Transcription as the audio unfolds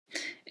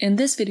In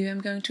this video,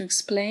 I'm going to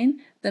explain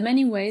the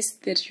many ways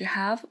that you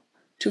have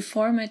to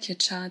format your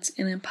charts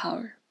in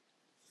Empower.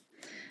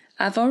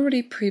 I've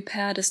already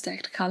prepared a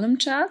stacked column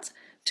chart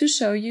to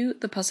show you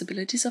the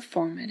possibilities of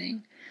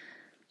formatting.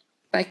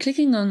 By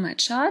clicking on my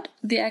chart,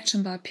 the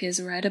action bar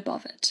appears right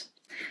above it.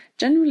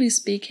 Generally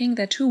speaking,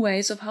 there are two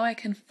ways of how I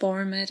can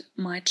format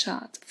my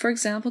chart, for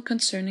example,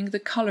 concerning the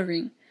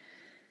coloring.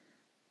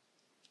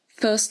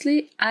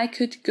 Firstly, I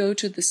could go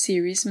to the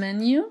Series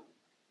menu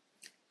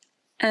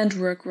and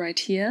work right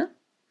here,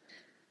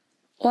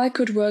 or I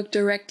could work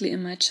directly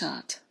in my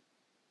chart.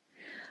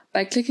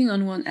 By clicking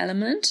on one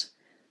element,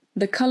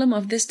 the column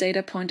of this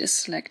data point is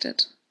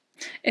selected.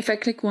 If I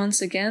click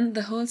once again,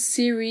 the whole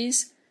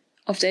series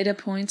of data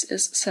points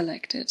is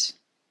selected.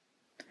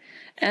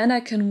 And I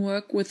can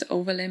work with the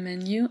overlay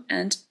menu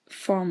and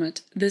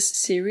format this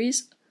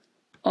series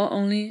or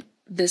only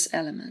this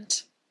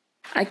element.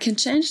 I can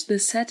change the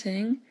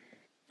setting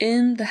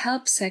in the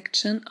Help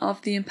section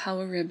of the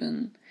Empower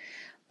ribbon.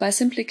 By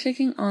simply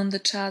clicking on the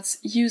chart's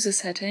user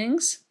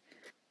settings,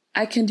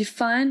 I can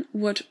define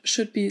what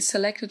should be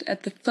selected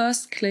at the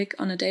first click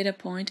on a data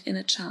point in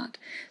a chart.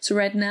 So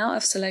right now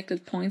I've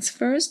selected points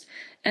first,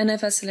 and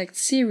if I select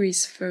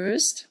series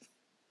first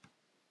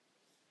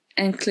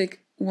and click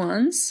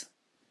once,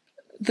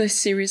 the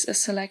series is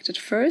selected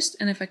first,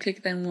 and if I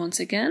click then once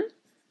again,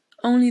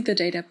 only the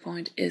data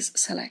point is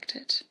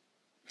selected.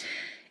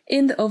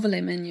 In the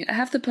overlay menu, I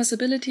have the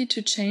possibility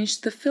to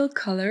change the fill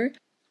color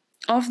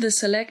of the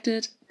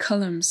selected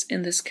columns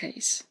in this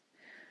case.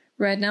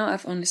 Right now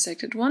I've only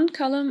selected one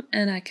column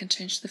and I can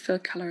change the fill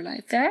color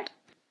like that.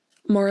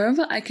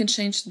 Moreover, I can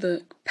change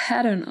the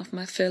pattern of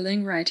my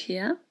filling right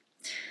here.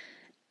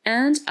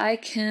 And I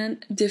can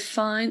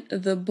define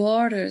the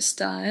border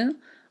style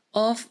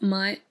of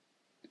my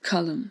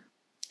column.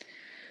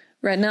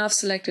 Right now I've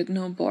selected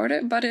no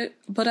border,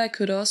 but I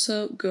could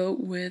also go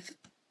with,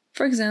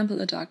 for example,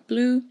 a dark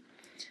blue.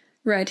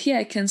 Right here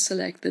I can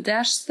select the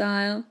dash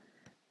style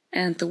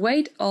and the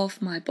weight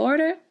of my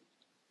border,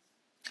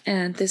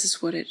 and this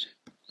is what it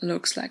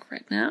looks like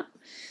right now.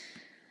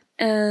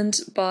 And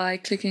by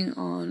clicking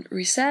on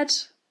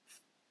reset,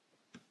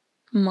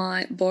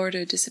 my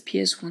border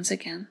disappears once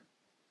again.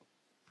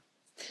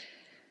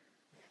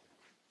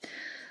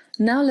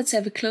 Now let's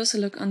have a closer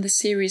look on the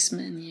series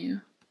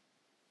menu.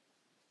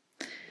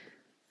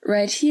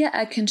 Right here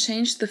I can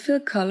change the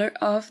fill color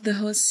of the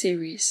whole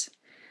series.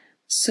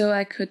 So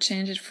I could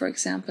change it, for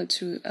example,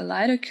 to a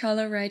lighter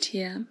color right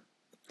here.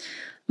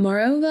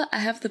 Moreover, I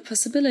have the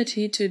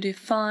possibility to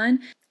define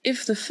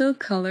if the fill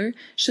color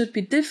should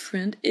be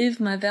different if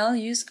my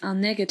values are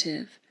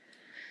negative.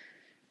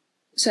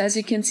 So as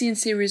you can see in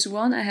series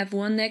 1, I have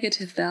one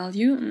negative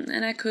value,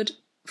 and I could,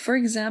 for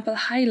example,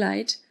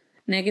 highlight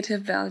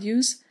negative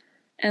values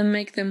and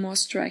make them more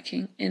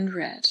striking in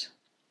red.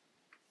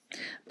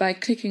 By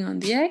clicking on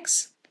the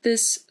X,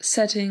 this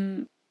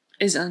setting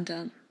is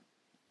undone.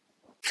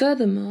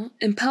 Furthermore,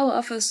 Empower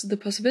offers the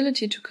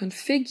possibility to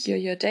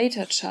configure your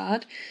data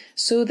chart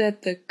so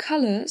that the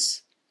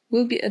colors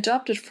will be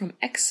adopted from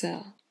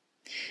Excel.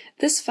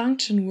 This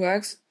function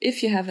works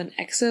if you have an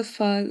Excel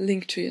file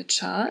linked to your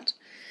chart,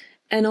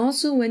 and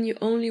also when you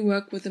only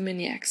work with a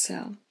mini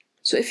Excel.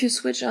 So if you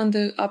switch on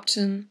the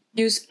option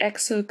Use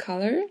Excel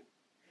Color,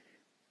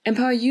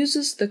 Empower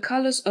uses the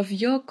colors of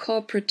your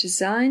corporate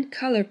design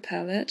color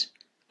palette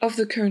of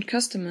the current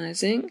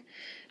customizing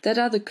that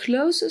are the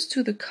closest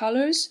to the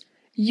colors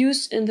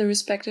used in the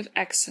respective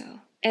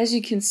Excel. As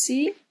you can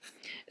see,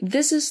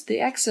 this is the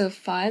Excel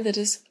file that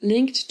is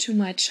linked to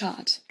my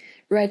chart.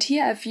 Right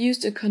here I've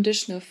used a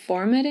conditional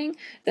formatting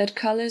that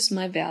colors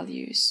my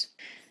values.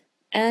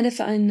 And if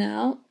I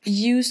now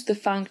use the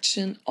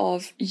function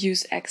of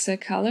Use Excel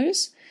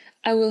Colors,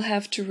 I will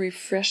have to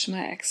refresh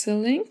my Excel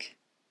link.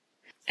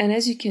 And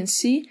as you can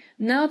see,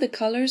 now the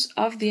colors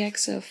of the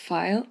Excel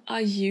file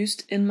are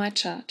used in my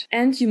chart.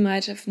 And you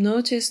might have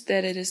noticed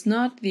that it is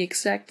not the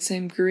exact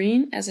same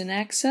green as in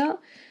Excel,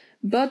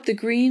 but the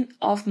green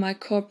of my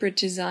corporate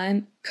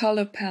design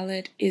color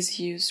palette is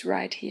used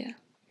right here.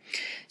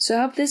 So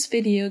I hope this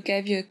video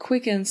gave you a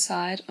quick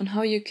insight on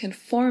how you can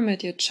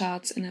format your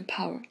charts in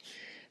Empower.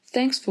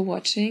 Thanks for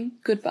watching.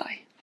 Goodbye.